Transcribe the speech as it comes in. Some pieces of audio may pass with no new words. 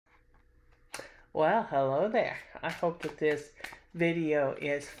Well, hello there. I hope that this video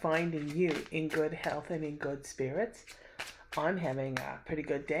is finding you in good health and in good spirits. I'm having a pretty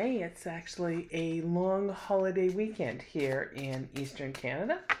good day. It's actually a long holiday weekend here in Eastern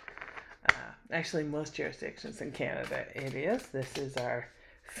Canada. Actually, most jurisdictions in Canada it is. This is our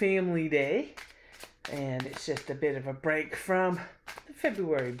family day, and it's just a bit of a break from the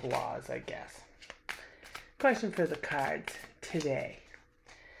February blahs, I guess. Question for the cards today.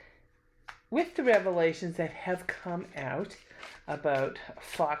 With the revelations that have come out about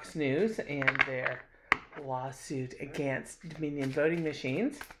Fox News and their lawsuit against Dominion voting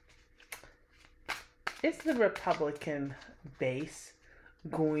machines, is the Republican base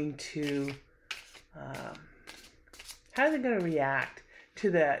going to, how are they going to react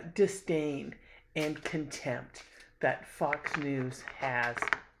to the disdain and contempt that Fox News has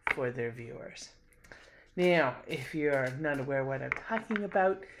for their viewers? Now, if you're not aware what I'm talking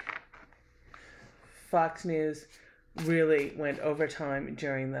about, Fox News really went overtime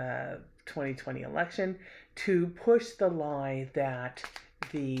during the 2020 election to push the lie that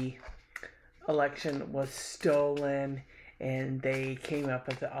the election was stolen, and they came up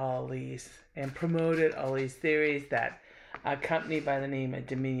with all these and promoted all these theories that a company by the name of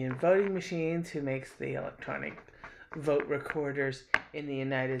Dominion Voting Machines, who makes the electronic vote recorders in the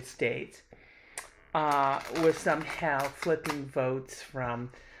United States, was somehow flipping votes from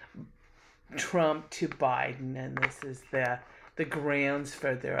Trump to Biden, and this is the grounds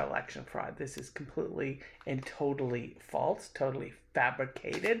for their election fraud. This is completely and totally false, totally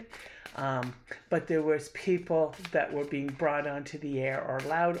fabricated. But there was people that were being brought onto the air or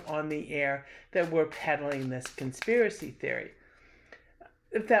allowed on the air that were peddling this conspiracy theory.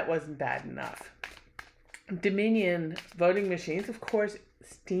 If that wasn't bad enough, Dominion voting machines, of course,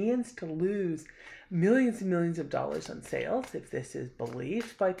 stands to lose millions and millions of dollars on sales if this is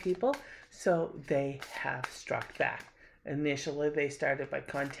believed by people, so they have struck back. Initially, they started by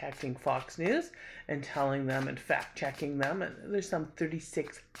contacting Fox News and telling them and fact-checking them, and there's some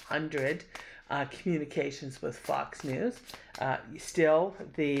 3,600 communications with Fox News. Still,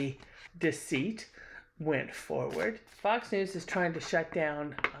 the deceit went forward. Fox News is trying to shut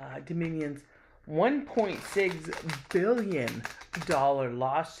down Dominion's $1.6 billion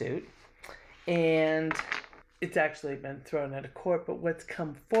lawsuit, and it's actually been thrown out of court. But what's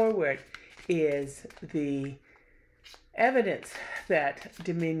come forward is the evidence that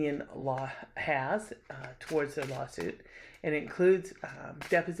Dominion law has towards their lawsuit. It includes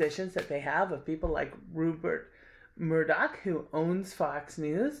depositions that they have of people like Rupert Murdoch, who owns Fox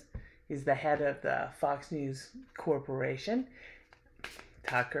News. He's the head of the Fox News Corporation.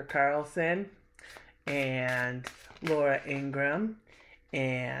 Tucker Carlson and Laura Ingraham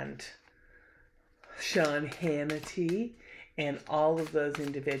and Sean Hannity, and all of those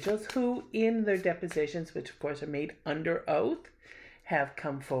individuals who, in their depositions, which of course are made under oath, have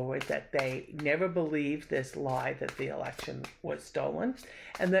come forward that they never believed this lie that the election was stolen,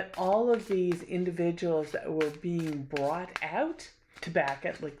 and that all of these individuals that were being brought out to back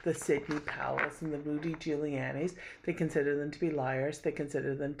it, like the Sidney Powells and the Rudy Giulianis, they consider them to be liars. They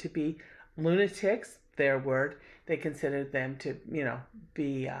consider them to be lunatics, their word. They considered them to,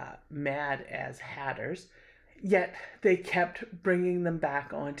 be mad as hatters. Yet they kept bringing them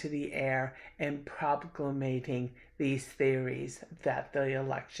back onto the air and proclamating these theories that the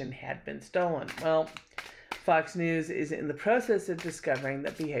election had been stolen. Well, Fox News is in the process of discovering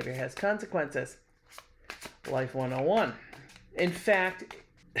that behavior has consequences. Life 101. In fact,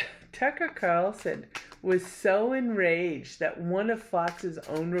 Tucker Carlson was so enraged that one of Fox's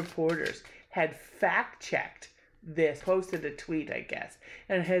own reporters had fact-checked this, posted a tweet, I guess,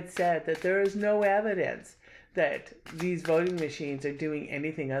 and had said that there is no evidence that these voting machines are doing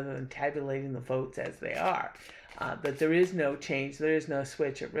anything other than tabulating the votes as they are. That there is no change, there is no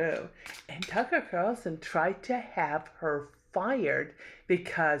switcheroo. And Tucker Carlson tried to have her fired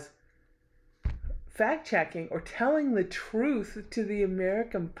because fact-checking or telling the truth to the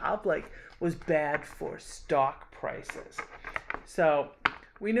American public was bad for stock prices. So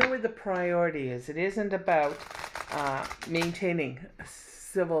we know where the priority is. It isn't about maintaining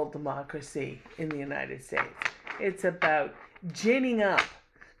civil democracy in the United States. It's about ginning up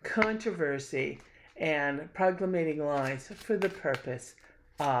controversy and proclamating lies for the purpose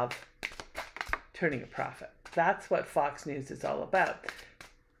of turning a profit. That's what Fox News is all about.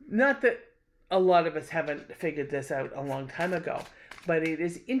 Not that a lot of us haven't figured this out a long time ago, but it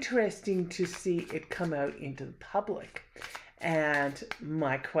is interesting to see it come out into the public. And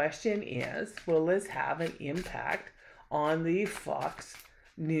my question is, will this have an impact on the Fox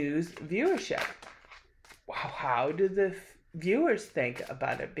News viewership? How do the viewers think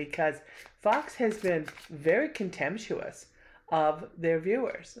about it, because Fox has been very contemptuous of their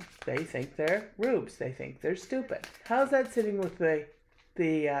viewers. They think they're rubes. They think they're stupid. How's that sitting with the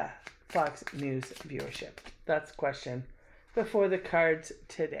Fox News viewership? That's the question before the cards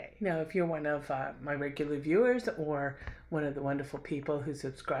today. Now, if you're one of my regular viewers or one of the wonderful people who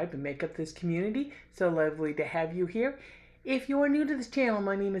subscribe and make up this community, so lovely to have you here. If you are new to this channel,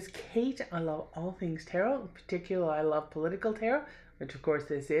 my name is Kate. I love all things tarot. In particular, I love political tarot, which of course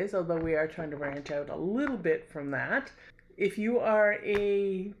this is, although we are trying to branch out a little bit from that. If you are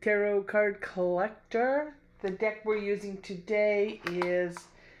a tarot card collector, the deck we're using today is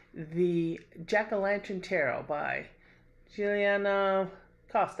the Jack-o'-lantern Tarot by Giulani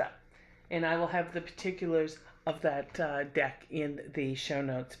Costa. And I will have the particulars of that deck in the show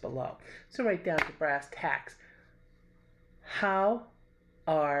notes below. So right down to brass tacks. How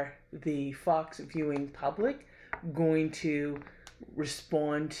are the Fox viewing public going to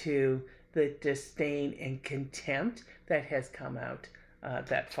respond to the disdain and contempt that has come out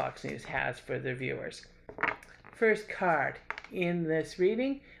that Fox News has for their viewers? First card in this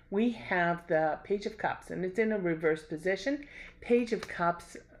reading, we have the Page of Cups, and it's in a reverse position. Page of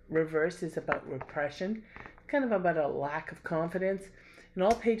Cups reverse is about repression, kind of about a lack of confidence. And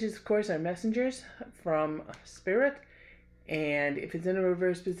all pages, of course, are messengers from Spirit. And if it's in a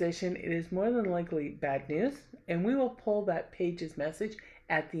reverse position, it is more than likely bad news. And we will pull that page's message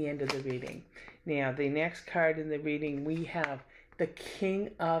at the end of the reading. Now, the next card in the reading, we have the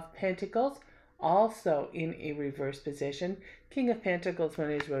King of Pentacles, also in a reverse position. King of Pentacles,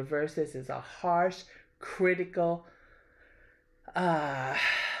 when it's reversed, this is a harsh, critical,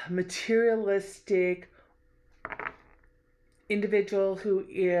 materialistic individual who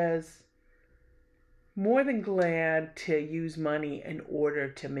is more than glad to use money in order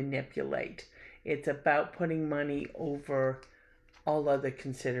to manipulate. It's about putting money over all other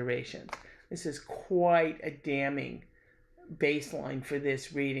considerations. This is quite a damning baseline for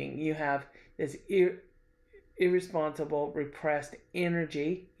this reading. You have this irresponsible, repressed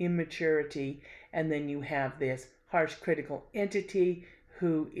energy, immaturity, and then you have this harsh, critical entity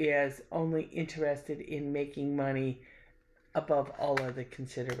who is only interested in making money above all other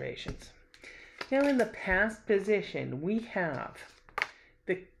considerations. Now, in the past position, we have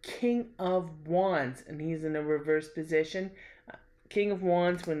the King of Wands, and he's in a reverse position. King of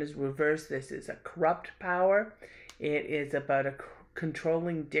Wands, when it's reversed, this is a corrupt power. It is about a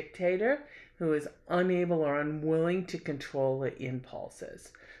controlling dictator who is unable or unwilling to control the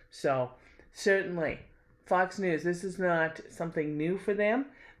impulses. So, certainly, Fox News, this is not something new for them.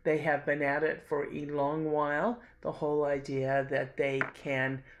 They have been at it for a long while. The whole idea that they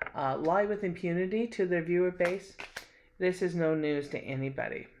can lie with impunity to their viewer base, this is no news to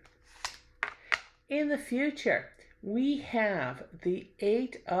anybody. In the future, we have the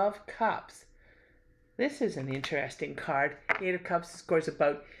Eight of Cups. This is an interesting card. Eight of Cups, of course,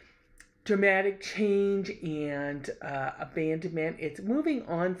 about dramatic change and abandonment. It's moving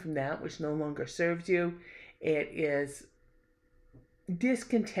on from that which no longer serves you. It is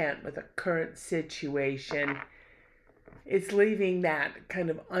discontent with a current situation. It's leaving that kind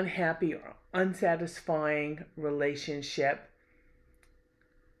of unhappy or unsatisfying relationship.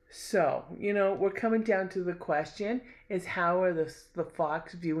 So, we're coming down to the question is, how are the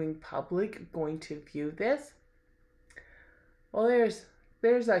Fox viewing public going to view this? Well,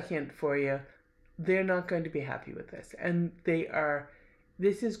 there's a hint for you. They're not going to be happy with this. And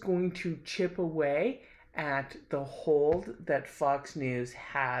this is going to chip away at the hold that Fox News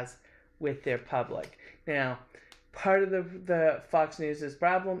has with their public. Now, part of the Fox News'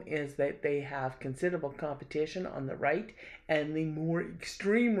 problem is that they have considerable competition on the right and the more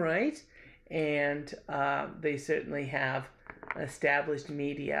extreme right, and they certainly have established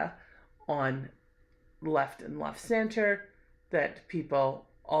media on left and left center that people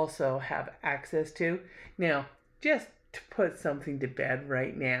also have access to. Now, just to put something to bed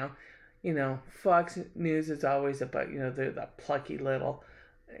right now, Fox News is always about, they're the plucky little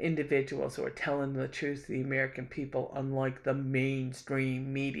individuals who are telling the truth to the American people, unlike the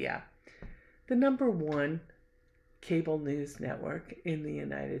mainstream media. The number one cable news network in the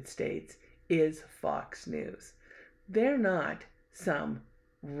United States is Fox News. They're not some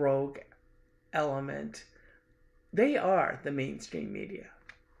rogue element. They are the mainstream media.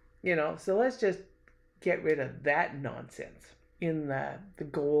 So let's just get rid of that nonsense. In the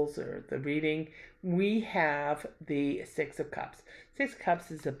goals or the reading, we have the Six of Cups. Six of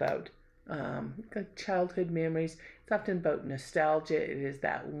Cups is about childhood memories. It's often about nostalgia. It is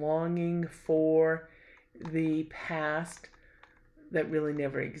that longing for the past that really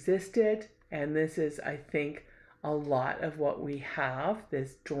never existed. And this is, I think, a lot of what we have,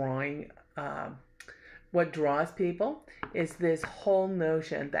 this drawing, what draws people is this whole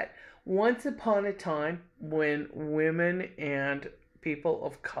notion that once upon a time when women and people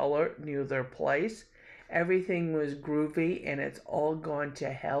of color knew their place, everything was groovy, and it's all gone to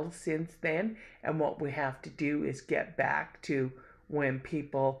hell since then. And what we have to do is get back to when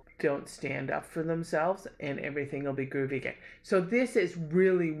people don't stand up for themselves, and everything will be groovy again. So this is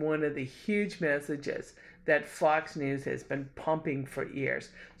really one of the huge messages that Fox News has been pumping for years.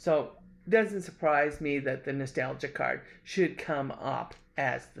 So it doesn't surprise me that the nostalgia card should come up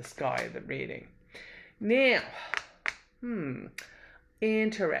as the sky of the reading. Now,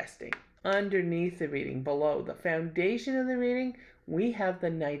 interesting. Underneath the reading, below the foundation of the reading, we have the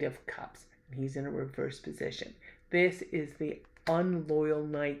Knight of Cups. He's in a reverse position. This is the unloyal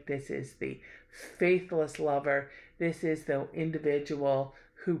knight. This is the faithless lover. This is the individual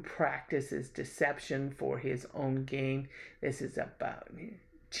who practices deception for his own gain. This is about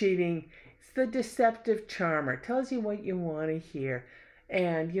cheating. It's the deceptive charmer. Tells you what you want to hear.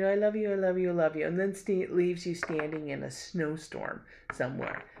 And, I love you, I love you, I love you. And then leaves you standing in a snowstorm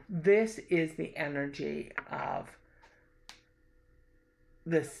somewhere. This is the energy of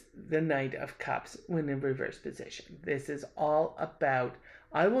the Knight of Cups when in reverse position. This is all about,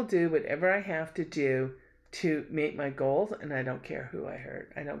 I will do whatever I have to do to make my goals, and I don't care who I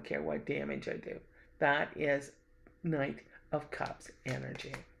hurt. I don't care what damage I do. That is Knight of Cups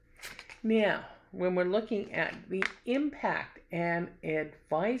energy. Now, when we're looking at the impact and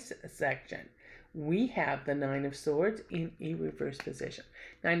advice section, we have the Nine of Swords in a reverse position.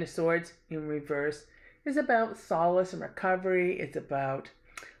 Nine of Swords in reverse is about solace and recovery. It's about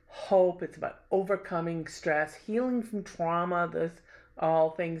hope. It's about overcoming stress, healing from trauma. Those are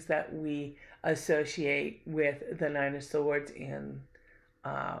all things that we associate with the Nine of Swords in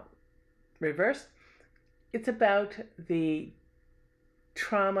reverse. It's about the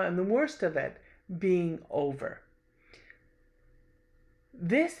trauma and the worst of it being over.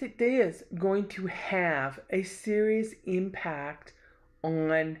 This is going to have a serious impact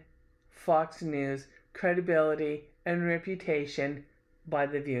on Fox News credibility and reputation by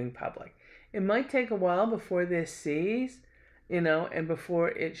the viewing public. It might take a while before this sees, and before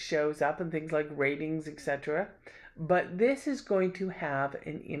it shows up in things like ratings, etc. But this is going to have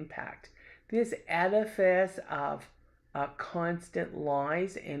an impact. This edifice of constant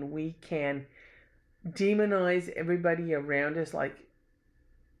lies, and we can demonize everybody around us like,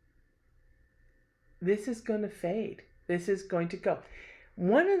 this is going to fade. This is going to go.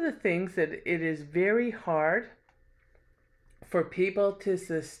 One of the things that it is very hard for people to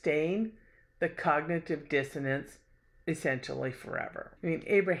sustain the cognitive dissonance essentially forever. I mean,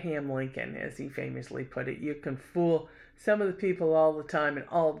 Abraham Lincoln, as he famously put it, you can fool some of the people all the time and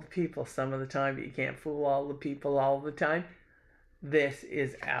all the people some of the time, but you can't fool all the people all the time. This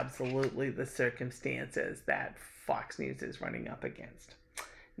is absolutely the circumstances that Fox News is running up against.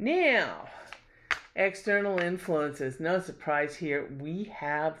 Now, external influences. No surprise here. We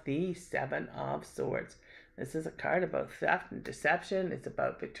have the Seven of Swords. This is a card about theft and deception. It's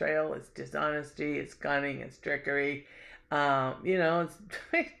about betrayal. It's dishonesty. It's cunning. It's trickery. It's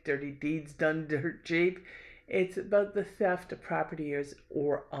dirty deeds done dirt cheap. It's about the theft of property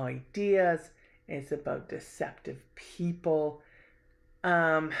or ideas. It's about deceptive people.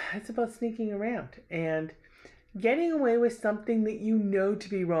 It's about sneaking around and getting away with something that you know to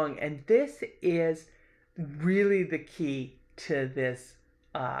be wrong. And this is really the key to this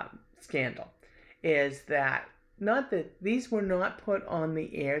scandal, is that not that these were not put on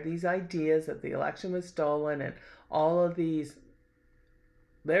the air, these ideas that the election was stolen and all of these,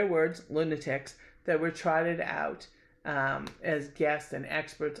 their words, lunatics, that were trotted out as guests and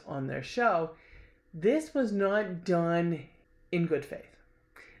experts on their show. This was not done in good faith.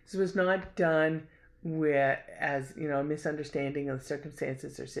 This was not done as a misunderstanding of the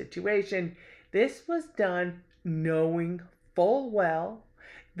circumstances or situation. This was done knowing full well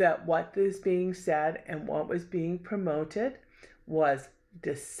that what is being said and what was being promoted was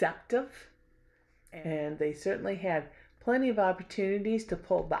deceptive, and they certainly had plenty of opportunities to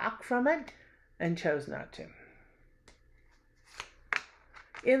pull back from it and chose not to.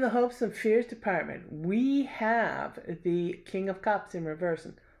 In the hopes and fears department, we have the King of Cups in reverse.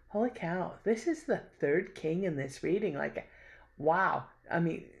 And holy cow, this is the third king in this reading. Like, wow. I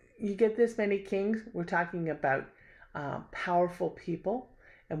mean, you get this many kings. We're talking about powerful people.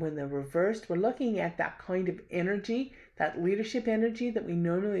 And when they're reversed, we're looking at that kind of energy, that leadership energy that we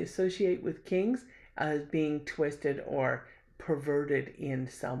normally associate with kings as being twisted or perverted in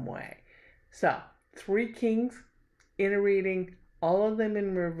some way. So, 3 kings in a reading, all of them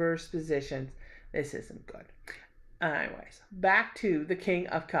in reverse positions. This isn't good. Anyways, back to the King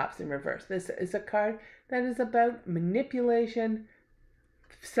of Cups in reverse. This is a card that is about manipulation,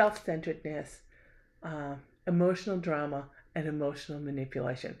 self-centeredness, emotional drama, and emotional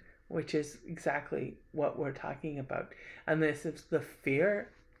manipulation, which is exactly what we're talking about. And this is the fear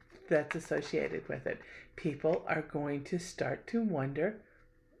that's associated with it. People are going to start to wonder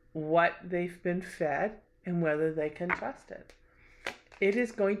what they've been fed and whether they can trust it. It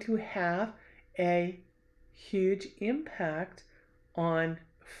is going to have a huge impact on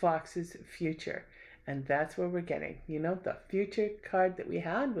Fox's future. And that's where we're getting, the future card that we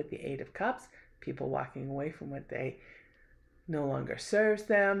had with the Eight of Cups, people walking away from what they no longer serves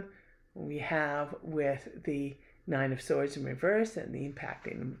them. We have with the Nine of Swords in reverse and the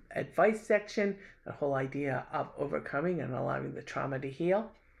impacting advice section, the whole idea of overcoming and allowing the trauma to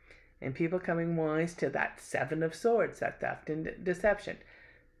heal. And people coming wise to that Seven of Swords, that theft and deception.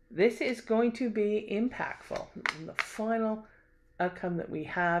 This is going to be impactful. And the final outcome that we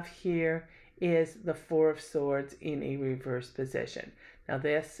have here is the Four of Swords in a reverse position. Now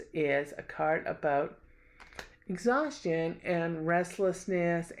this is a card about exhaustion and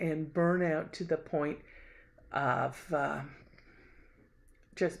restlessness and burnout to the point of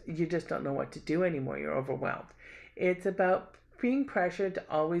you just don't know what to do anymore. You're overwhelmed. It's about being pressured to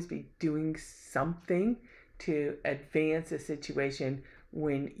always be doing something to advance a situation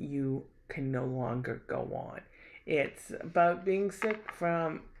when you can no longer go on. It's about being sick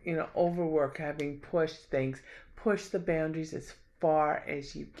from, overwork, having pushed things, push the boundaries as far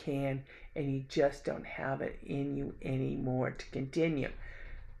as you can, and you just don't have it in you anymore to continue.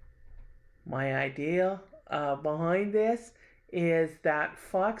 My idea behind this is that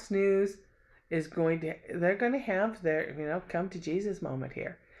Fox News they're going to have their, come to Jesus moment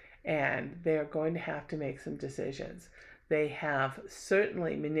here, and they're going to have to make some decisions. They have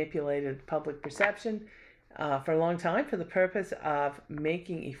certainly manipulated public perception for a long time for the purpose of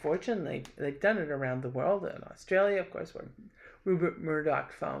making a fortune. They've done it around the world. In Australia, of course, where Rupert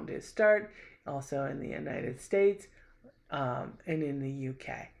Murdoch found his start, also in the United States and in the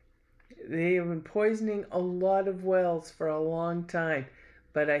UK. They have been poisoning a lot of wells for a long time,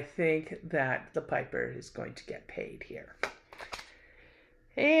 but I think that the piper is going to get paid here.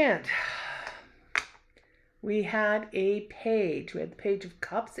 And we had a page. We had the Page of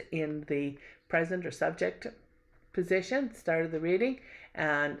Cups in the present or subject position, start of the reading.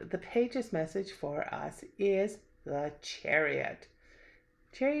 And the page's message for us is the Chariot.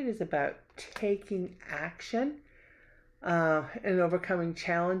 Chariot is about taking action and overcoming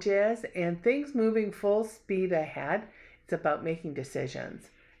challenges and things moving full speed ahead. It's about making decisions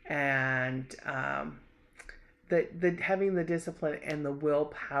and having the discipline and the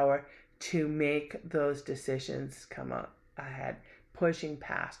willpower to make those decisions come up ahead, pushing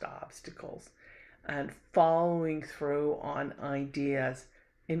past obstacles and following through on ideas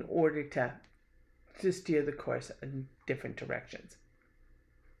in order to steer the course in different directions.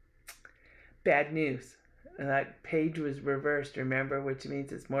 Bad news. That page was reversed, remember, which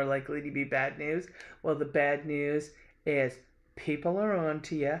means it's more likely to be bad news. Well, the bad news is people are on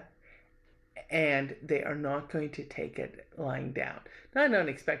to you and they are not going to take it lying down. Now, I don't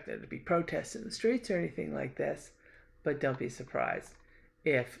expect there to be protests in the streets or anything like this, but don't be surprised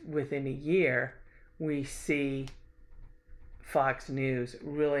if within a year we see Fox News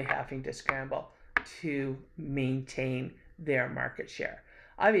really having to scramble to maintain their market share.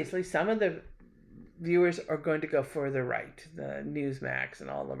 Obviously, some of the viewers are going to go further right, the Newsmax and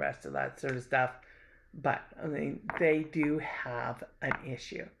all the rest of that sort of stuff, but I mean, they do have an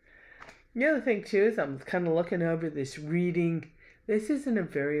issue. The other thing too is I'm kind of looking over this reading. This isn't a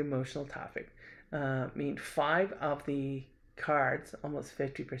very emotional topic. 5 of the cards, almost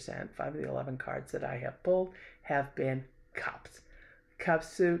 50%, 5 of the 11 cards that I have pulled have been cups. Cup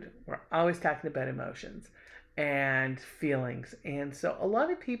suit, we're always talking about emotions and feelings. And so a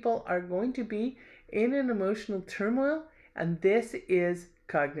lot of people are going to be in an emotional turmoil, and this is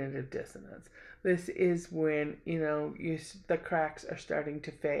cognitive dissonance. This is when, the cracks are starting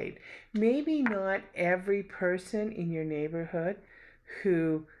to fade. Maybe not every person in your neighborhood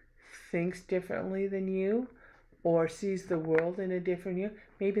who thinks differently than you or sees the world in a different view,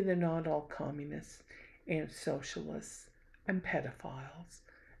 maybe they're not all communists and socialists and pedophiles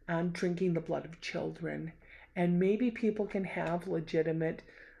and drinking the blood of children. And maybe people can have legitimate,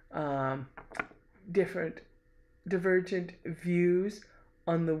 divergent views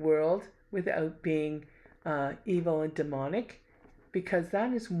on the world without being evil and demonic, because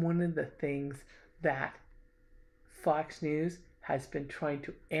that is one of the things that Fox News has been trying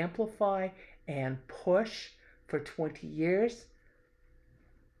to amplify and push for 20 years.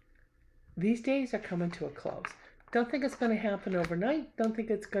 These days are coming to a close. Don't think it's going to happen overnight. Don't think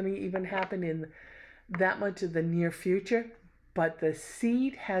it's going to even happen in that much of the near future. But the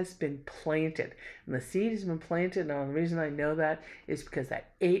seed has been planted. And the seed has been planted, and the reason I know that is because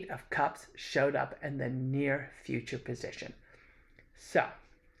that 8 of Cups showed up in the near future position. So,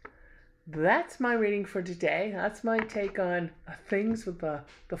 that's my reading for today. That's my take on things with the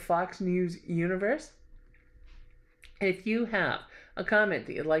Fox News universe. If you have a comment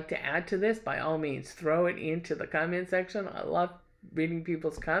that you'd like to add to this, by all means, throw it into the comment section. I love reading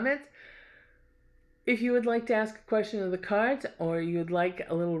people's comments. If you would like to ask a question of the cards, or you'd like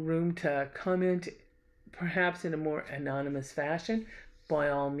a little room to comment, perhaps in a more anonymous fashion, by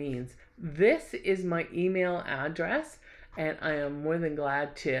all means. This is my email address, and I am more than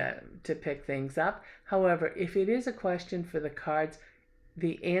glad to pick things up. However, if it is a question for the cards,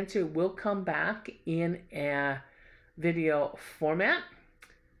 the answer will come back in a video format.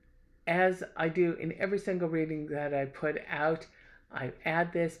 As I do in every single reading that I put out, I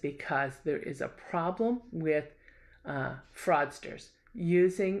add this because there is a problem with fraudsters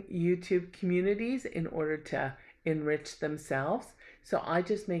using YouTube communities in order to enrich themselves. So I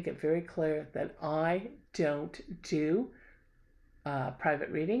just make it very clear that I don't do private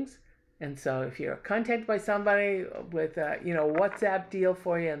readings. And so if you're contacted by somebody with a WhatsApp deal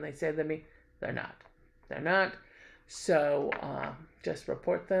for you and they say to me, they're not. So just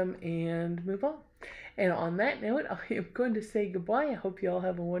report them and move on. And on that note, I am going to say goodbye. I hope you all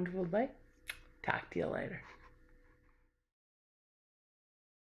have a wonderful day. Talk to you later.